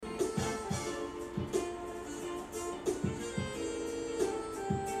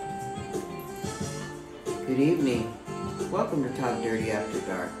Good evening. Welcome to Talk Dirty After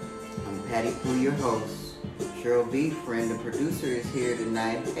Dark. I'm Patty Pooh, your host. Cheryl B, friend and producer, is here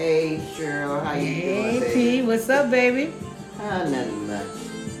tonight. Hey, Cheryl, how you doing, baby? Hey, P, what's up, baby? Nothing much.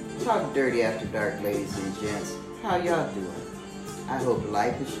 Talk Dirty After Dark, ladies and gents. How y'all doing? I hope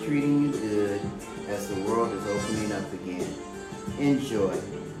life is treating you good as the world is opening up again. Enjoy.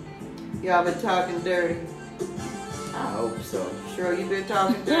 Y'all been talking dirty? I hope so. Cheryl, you been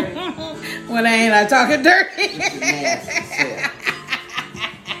talking dirty? When ain't I talking dirty? It's your nasty self.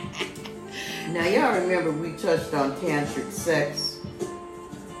 Now, y'all remember we touched on tantric sex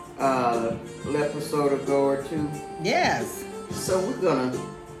an episode ago or two? Yes. So we're gonna,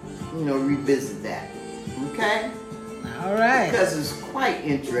 revisit that. Okay? All right. Because it's quite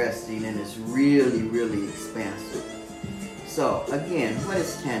interesting and it's really, really expansive. So, again, what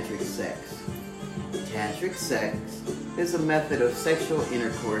is tantric sex? Tantric sex is a method of sexual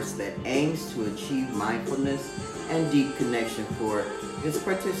intercourse that aims to achieve mindfulness and deep connection for its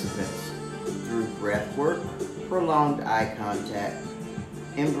participants through breath work, prolonged eye contact,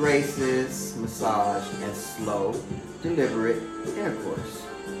 embraces, massage, and slow, deliberate intercourse.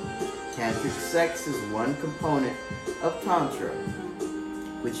 Tantric sex is one component of Tantra,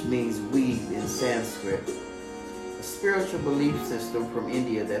 which means weave in Sanskrit, a spiritual belief system from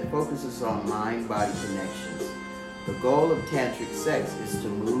India that focuses on mind-body connections. The goal of tantric sex is to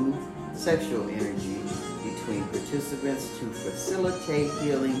move sexual energy between participants to facilitate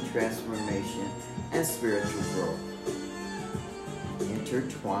healing, transformation, and spiritual growth.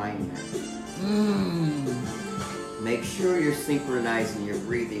 Intertwinement. Make sure you're synchronizing your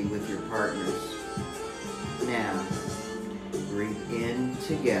breathing with your partners. Now, breathe in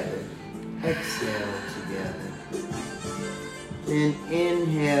together. Exhale together. Then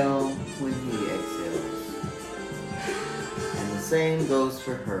inhale when he exhales. And the same goes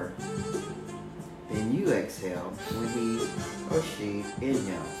for her. Then you exhale when he or she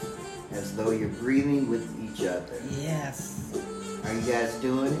inhales, as though you're breathing with each other. Yes. Are you guys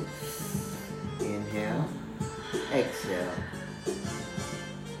doing it? Inhale, exhale.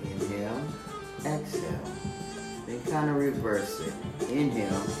 Inhale, exhale. Then kind of reverse it.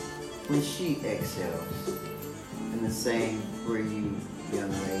 Inhale when she exhales. And the same for you,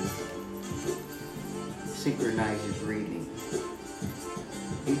 young lady. Synchronize your breathing.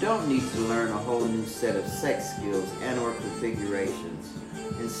 You don't need to learn a whole new set of sex skills and or configurations.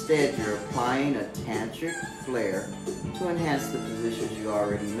 Instead, you're applying a tantric flair to enhance the positions you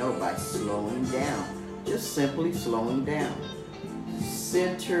already know by slowing down. Just simply slowing down.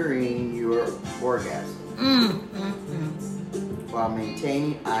 Centering your orgasm. While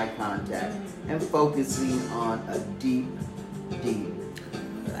maintaining eye contact and focusing on a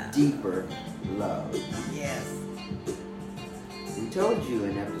deeper love. Yes. We told you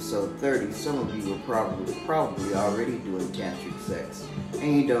in episode 30, some of you were probably already doing tantric sex,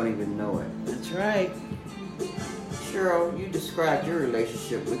 and you don't even know it. That's right. Cheryl, you described your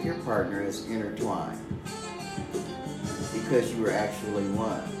relationship with your partner as intertwined because you were actually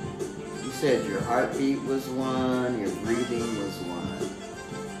one. You said your heartbeat was one, your breathing was one.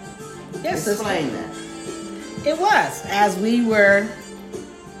 Yes, Explain that. It was. As we were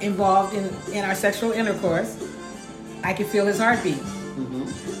involved in our sexual intercourse, I could feel his heartbeat.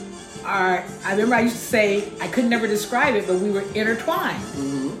 Mm-hmm. I remember I used to say I could never describe it, but we were intertwined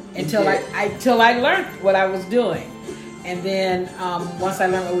until I learned what I was doing, and then once I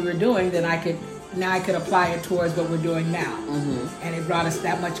learned what we were doing, then I could apply it towards what we're doing now, and it brought us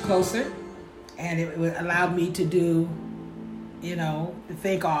that much closer, and it allowed me to do, the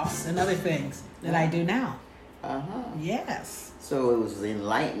think-offs and other things that I do now. Yes. So it was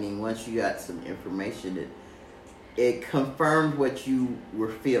enlightening once you got some information that it confirmed what you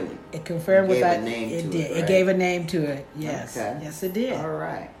were feeling. It confirmed what it did. It gave a name to it. Yes. Okay. Yes, it did. All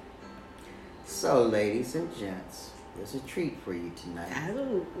right. So, ladies and gents, there's a treat for you tonight.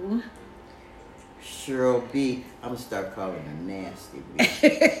 Oh. Cheryl B. I'm going to start calling her Nasty B.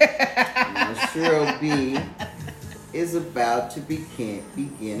 Cheryl B. is about to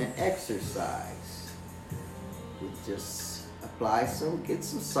begin an exercise. We just play some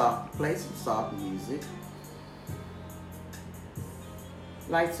soft music.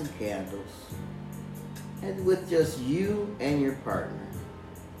 Light some candles, and with just you and your partner,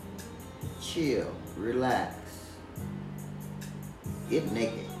 chill, relax, get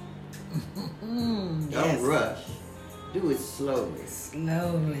naked. Don't rush. Do it slowly.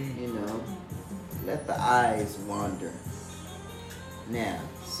 Let the eyes wander. Now,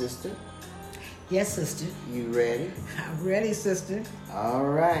 sister. Yes, sister. You ready? I'm ready, sister. All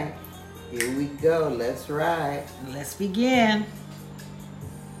right. Here we go. Let's ride. Let's begin.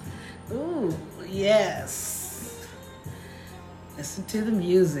 Ooh, yes. Listen to the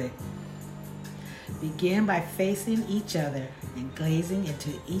music. Begin by facing each other and gazing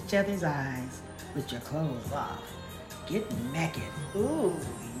into each other's eyes with your clothes off. Get naked. Ooh,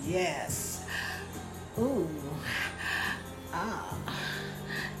 yes. Ooh. Ah.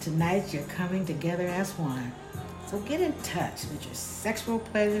 Tonight you're coming together as one. So get in touch with your sexual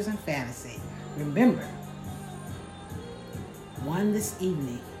pleasures and fantasy. Remember, one this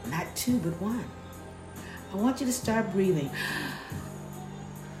evening, not two, but one. I want you to start breathing.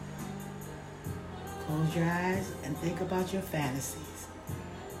 Close your eyes and think about your fantasies.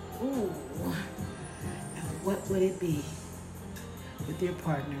 Ooh. And what would it be with your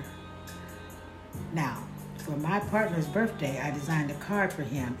partner? Now, for my partner's birthday, I designed a card for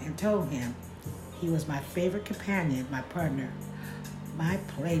him and told him he was my favorite companion, my partner, my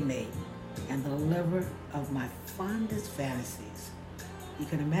playmate, and the lover of my fondest fantasies. You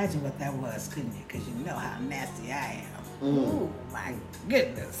can imagine what that was, couldn't you? Because you know how nasty I am. Oh, my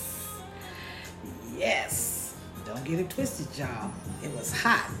goodness. Yes. Don't get it twisted, y'all. It was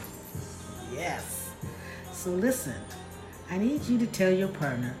hot. Yes. So listen, I need you to tell your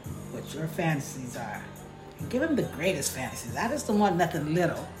partner what your fantasies are. And give him the greatest fantasies. I just don't want nothing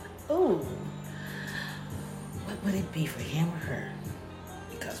little. Ooh. What would it be for him or her?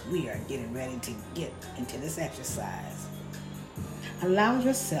 Because we are getting ready to get into this exercise. Allow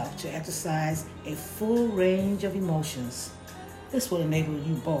yourself to exercise a full range of emotions. This will enable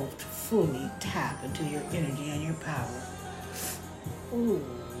you both to fully tap into your energy and your power. Ooh,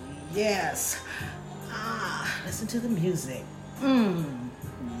 yes. Listen to the music.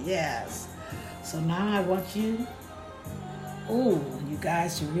 Yes. So now I want you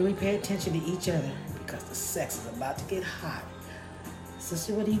guys to really pay attention to each other because the sex is about to get hot.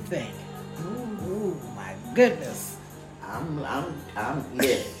 Sister, what do you think? Ooh, my goodness.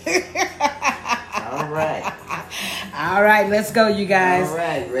 Yes. All right. All right, let's go, you guys. All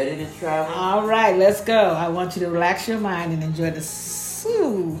right, ready to travel? All right, let's go. I want you to relax your mind and enjoy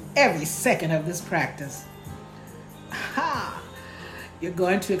every second of this practice. You're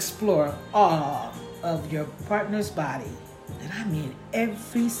going to explore all of your partner's body. And I mean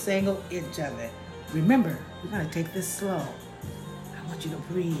every single inch of it. Remember, we're going to take this slow. I want you to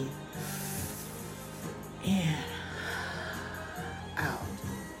breathe in, out,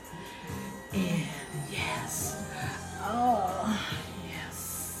 in, yes. Oh,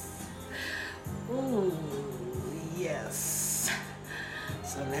 yes. Ooh, yes.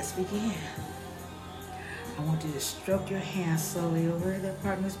 So let's begin. I want you to stroke your hands slowly over their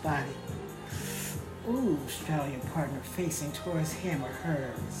partner's body. Ooh, straddle your partner facing towards him or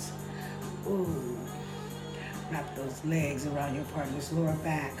hers. Ooh, wrap those legs around your partner's lower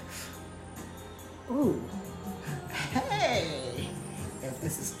back. Ooh, hey! If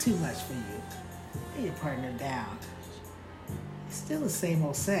this is too much for you, lay your partner down. It's still the same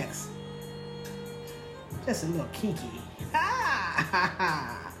old sex, just a little kinky.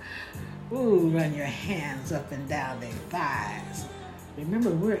 Ooh, run your hands up and down their thighs. Remember,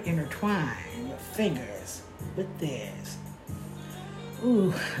 we're intertwined, your fingers with theirs.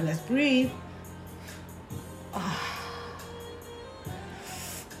 Ooh, let's breathe.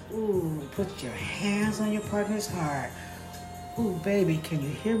 Ooh, put your hands on your partner's heart. Ooh, baby, can you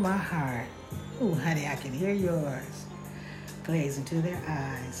hear my heart? Ooh, honey, I can hear yours. Gaze into their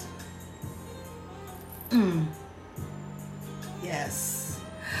eyes. Yes.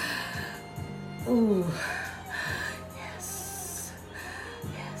 Ooh. Yes.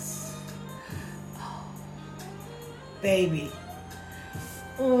 Yes. Oh. Baby.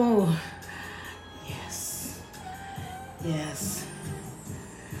 Ooh. Yes. Yes.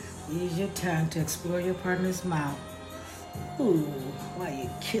 Use your tongue to explore your partner's mouth. Ooh, while you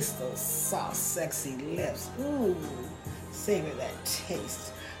kiss those soft, sexy lips. Ooh, savor that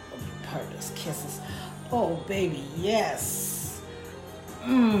taste of your partner's kisses. Oh, baby, yes.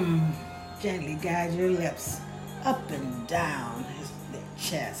 Gently guide your lips up and down their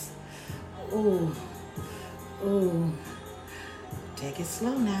chest. Ooh, ooh. Take it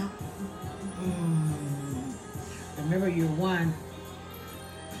slow now. Remember, you're one.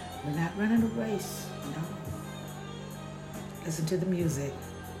 We're not running a race, you know. Listen to the music.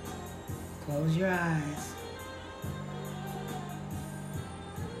 Close your eyes.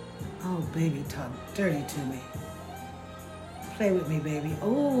 Oh, baby, talk dirty to me. Play with me, baby.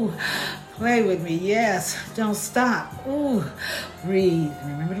 Ooh, play with me, yes. Don't stop. Ooh, breathe.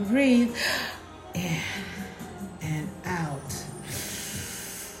 Remember to breathe. In and out.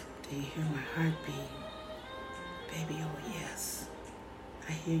 Do you hear my heartbeat? Baby, oh yes.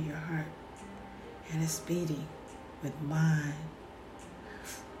 I hear your heart. And it's beating with mine.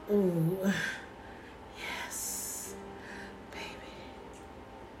 Ooh,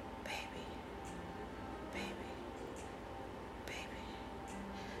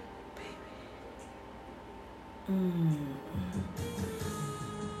 Mm.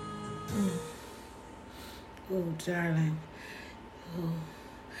 Mm. Oh, darling. Oh.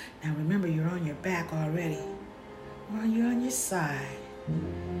 Now remember, you're on your back already. Or you're on your side. Be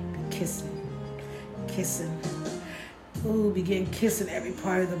kissing. Kissing. Ooh, begin kissing every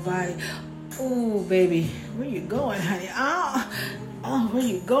part of the body. Ooh, baby. Where you going, honey? Oh, where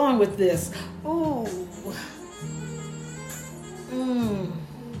you going with this? Ooh.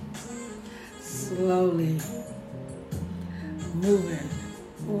 Slowly. Moving.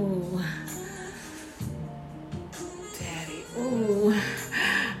 Ooh. Daddy. Ooh.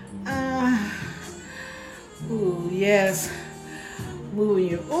 Ooh, yes. Moving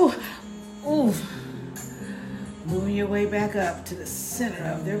your, ooh. Moving your way back up to the center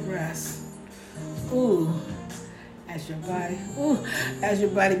of their breast. Ooh. As your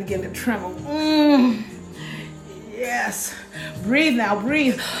body begin to tremble. Yes. Breathe now,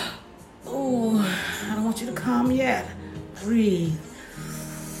 breathe. Ooh. I don't want you to calm yet. Breathe.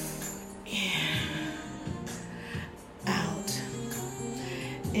 In. Out.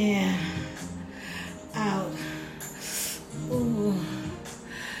 In. Out. Ooh.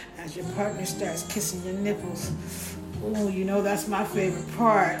 As your partner starts kissing your nipples. Ooh, you know that's my favorite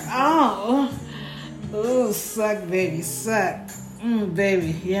part. Oh. Ooh, suck, baby, suck.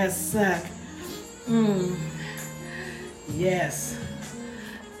 Baby, yes, suck. Yes.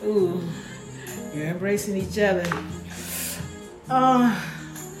 Ooh, you're embracing each other.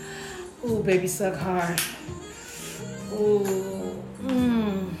 Ooh, baby, suck hard. Ooh,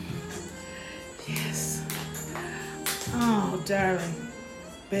 yes. Oh, darling,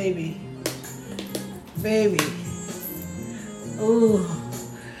 baby, baby. Ooh.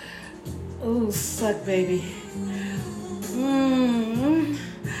 Ooh, suck, baby.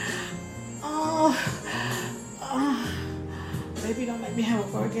 Baby, don't make me have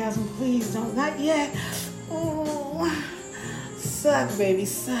an orgasm, please. Don't, not yet. Ooh, suck, baby,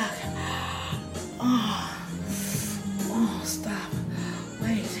 suck. Stop.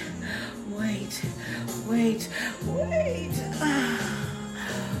 Wait.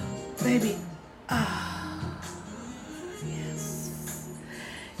 Baby.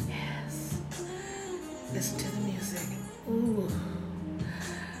 Listen to the music. Ooh.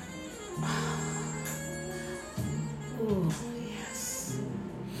 Ooh, yes.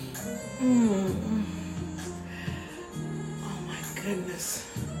 Oh my goodness.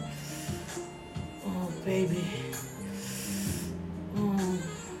 Oh, baby.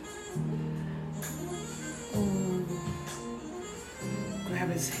 Grab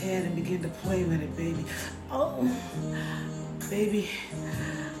his head and begin to play with it, baby. Oh, baby.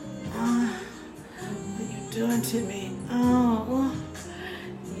 What are you doing to me? Oh,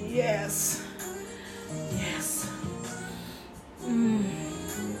 yes.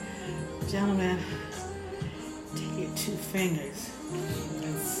 Gentlemen, take your 2 fingers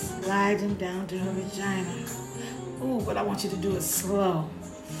and slide them down to her vagina. Ooh, what I want you to do is slow.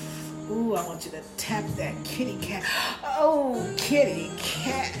 Ooh, I want you to tap that kitty cat. Oh, kitty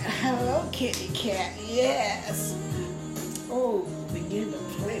cat. Hello, kitty cat. Yes. Oh, begin to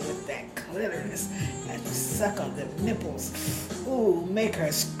play with that clitoris as you suck on the nipples. Ooh, make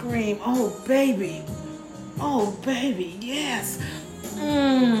her scream. Oh, baby. Yes.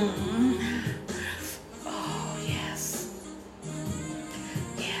 Oh, yes.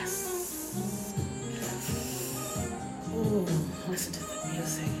 Ooh, listen to the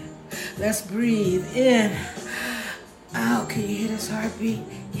music. Let's breathe in. Out. Can you hear this heartbeat?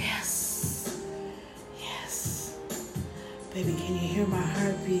 Yes. Baby, can you hear my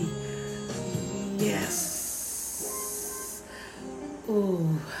heartbeat? Yes.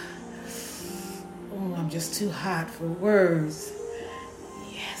 Ooh, I'm just too hot for words.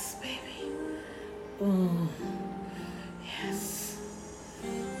 Yes, baby. Ooh, yes.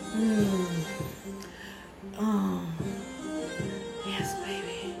 Oh, yes,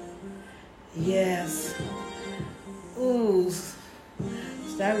 baby. Yes. Ooh,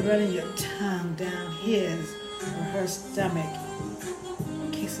 start running your tongue down his or her stomach,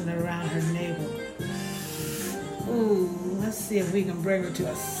 kissing around her navel. Ooh, let's see if we can bring her to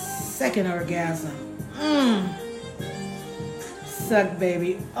a second orgasm. Suck,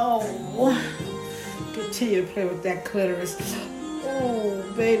 baby. Oh, continue to play with that clitoris. Oh,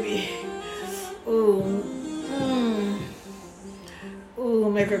 baby. Ooh,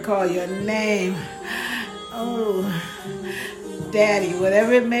 make her call your name. Oh, daddy,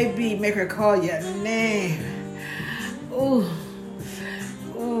 whatever it may be, make her call your name. Ooh,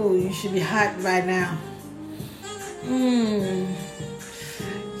 you should be hot right now.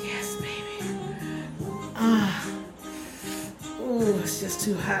 Yes, baby. It's just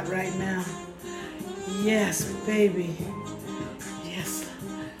too hot right now. Yes, baby. Yes.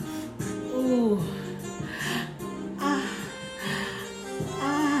 Ooh. Ah.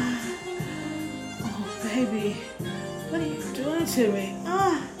 Ah. Oh, baby. What are you doing to me?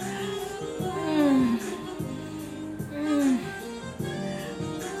 Ah. Mm. Mm.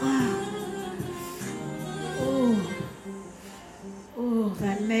 Ah. Ooh. Ooh,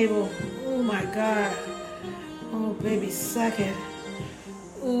 that navel. Oh, my God. Oh, baby, suck it.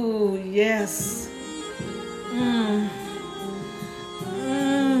 Ooh, yes. Mmm.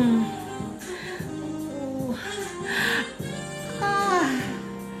 Mmm. Ooh. Ah.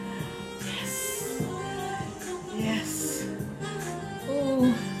 Yes. Yes.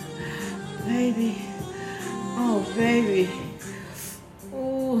 Ooh. Baby. Oh, baby.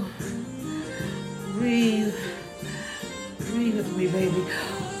 Ooh. Breathe. Breathe with me, baby.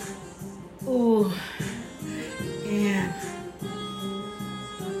 Ooh. In.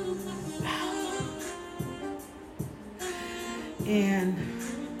 In.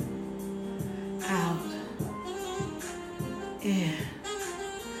 Out. In.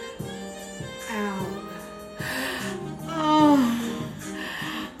 Out. Oh.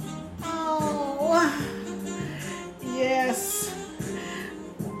 Oh. Yes.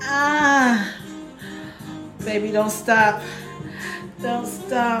 Ah. Baby, don't stop. Don't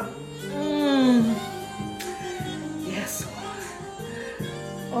stop. Mm. Yes, Lord.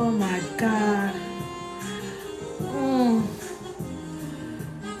 Oh my God. Mm.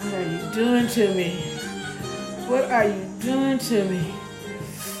 What are you doing to me? What are you doing to me?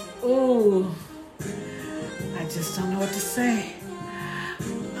 Ooh. I just don't know what to say.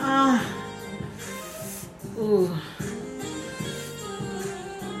 Ah. Ooh.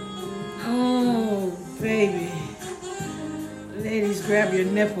 Oh, baby. Ladies, grab your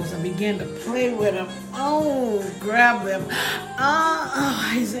nipples and begin to play with them. Oh, grab them.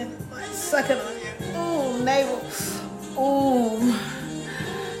 Oh, he's in. Suck it on you. Oh, navel. Oh.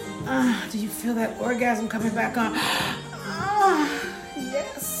 Do you feel that orgasm coming back on?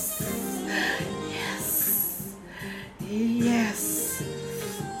 Yes. Yes. Yes.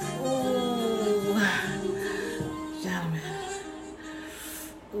 Oh. Gentlemen.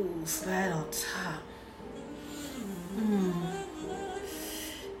 Ooh, slide on top.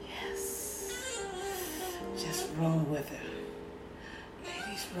 Yes. Just roll with it.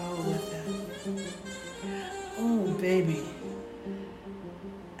 Ladies, roll with it. Oh, baby.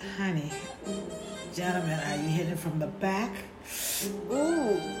 Honey. Gentlemen, are you hitting it from the back? Ooh,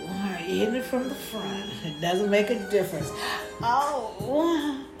 are you hitting it from the front? It doesn't make a difference.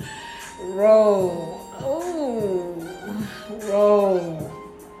 Oh. Roll. Ooh. Roll.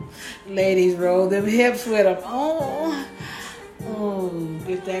 Ladies, roll them hips with them. Oh. Oh,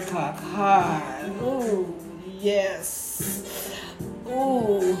 get that cock hard. Ooh, yes.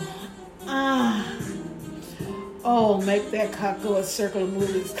 Ooh. Ah. Oh, make that cock go a circle of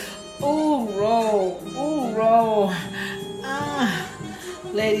movies. Ooh, roll. Ooh, roll. Ah.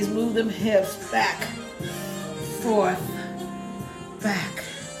 Ladies, move them hips back, forth, back,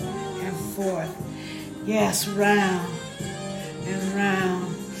 and forth. Yes, round and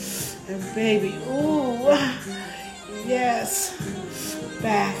round. And baby, ooh, yes,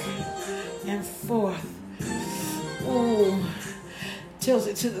 back and forth. Ooh, tilt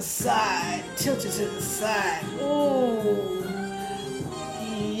it to the side, tilt it to the side. Ooh,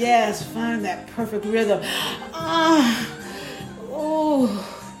 yes, find that perfect rhythm. Ooh,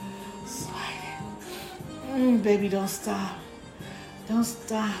 slide it. Baby, don't stop. Don't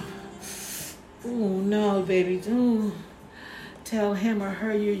stop. Ooh, no, baby, ooh. Tell him or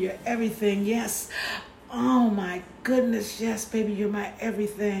her you're everything. Yes. Oh my goodness. Yes, baby, you're my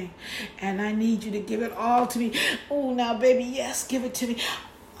everything. And I need you to give it all to me. Oh, now, baby, yes, give it to me.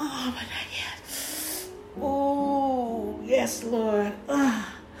 Oh, but not yet. Oh, yes, Lord.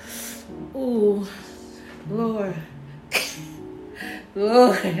 Oh, Lord.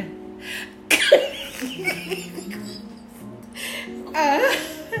 Lord.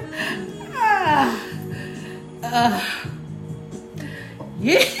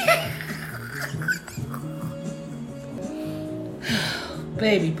 Yeah.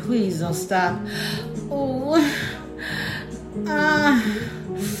 Baby, please don't stop. Oh.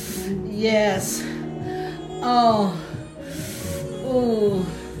 Yes. Oh. Ooh.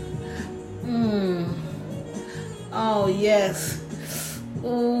 Oh, yes.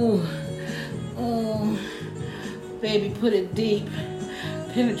 Ooh. Ooh. Baby, put it deep.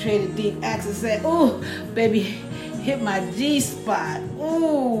 Penetrate it deep. Access that. Ooh. Baby, hit my G-spot.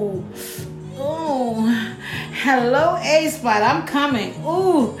 Ooh. Ooh. Hello, A-spot. I'm coming.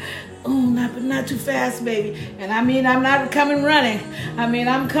 Ooh. Ooh, not too fast, baby. And I mean, I'm not coming running. I mean,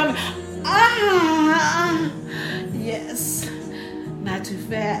 I'm coming. Yes. Not too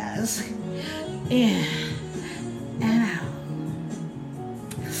fast. In and out.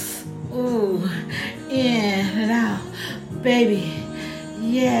 Ooh, in and out. Baby.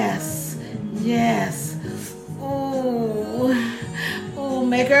 Yes. Yes. Ooh. Ooh,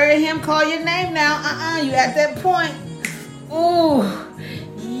 make her and him call your name now. You at that point. Ooh.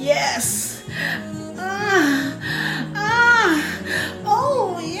 Yes.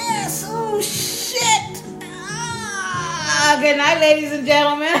 Oh, yes. Oh, shit. Good night, ladies and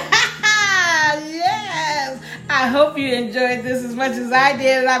gentlemen. Yes. I hope you enjoyed this as much as I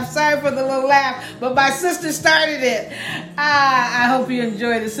did. And I'm sorry for the little laugh, but my sister started it. I hope you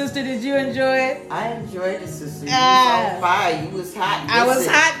enjoyed it. Sister, did you enjoy it? I enjoyed it, sister. You was on fire. You was hot. I was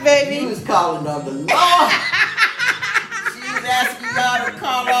hot, baby. You was calling on the Lord. She was asking y'all to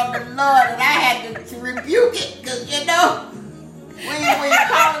call on the Lord, and I had to rebuke it, because, you know, when you're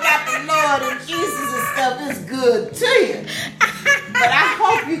calling out the Lord and Jesus and stuff, it's good to you. But I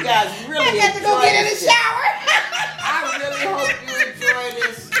hope you guys really enjoy this. I got to go get in the shower. I really hope you enjoy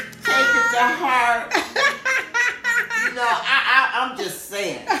this. Take it to heart. You know, I'm just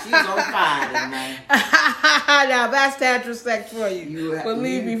saying. She's on fire tonight. Now, that's tantric sex for you.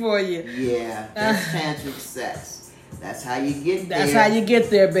 Believe me for you. Yeah, that's tantric sex. That's how you get there. That's how you get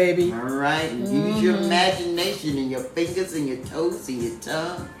there, baby. All right. Use your imagination and your fingers and your toes and your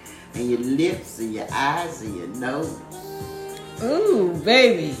tongue and your lips and your eyes and your nose. Ooh,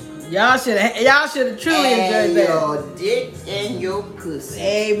 baby. Y'all should have truly enjoyed that. Your dick and your pussy.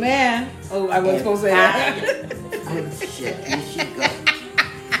 Amen. Oh, I wasn't supposed to say that. Oh, shit. Here she goes.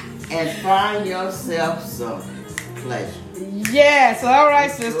 And find yourself some pleasure. Yes. All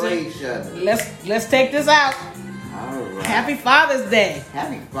right, sister. Each other. Let's take this out. All right. Happy Father's Day.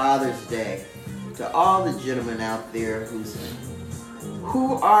 Happy Father's Day to all the gentlemen out there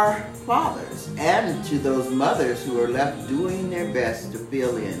who are fathers, and to those mothers who are left doing their best to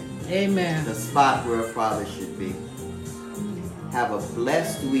fill in Amen. the spot where a father should be. Have a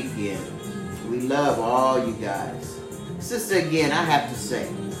blessed weekend. We love all you guys. Sister, again, I have to say,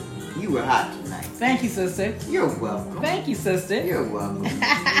 you were hot tonight. Thank you, sister. You're welcome. Thank you, sister. You're welcome.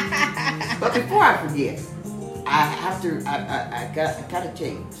 But before I forget, I gotta tell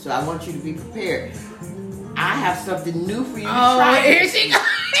you, so I want you to be prepared. I have something new for you to try. Oh, here she goes.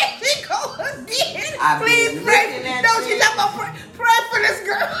 Here she goes again. Please pray. Don't you talk about pray for this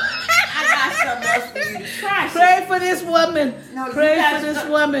girl. I got something else for you to try. Pray for this woman. No, pray for this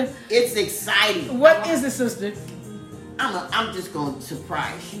woman. It's exciting. What is it, sister? I'm just going to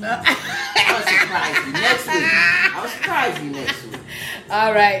surprise you. I'll surprise you next week. I'll surprise you next week.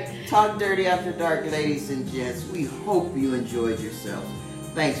 All right. Talk Dirty After Dark, ladies and gents. We hope you enjoyed yourself.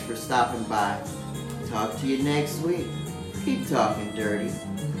 Thanks for stopping by. Talk to you next week. Keep talking dirty.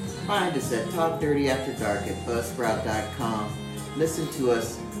 Find us at Talk Dirty After Dark at Buzzsprout.com. Listen to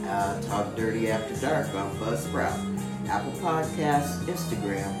us Talk Dirty After Dark on Buzzsprout, Apple Podcasts,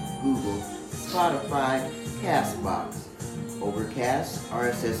 Instagram, Google, Spotify, Castbox, Overcast,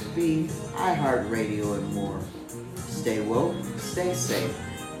 RSS feed, iHeartRadio, and more. Stay woke, stay safe,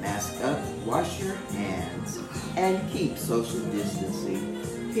 mask up, wash your hands, and keep social distancing.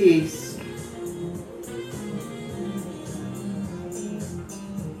 Peace.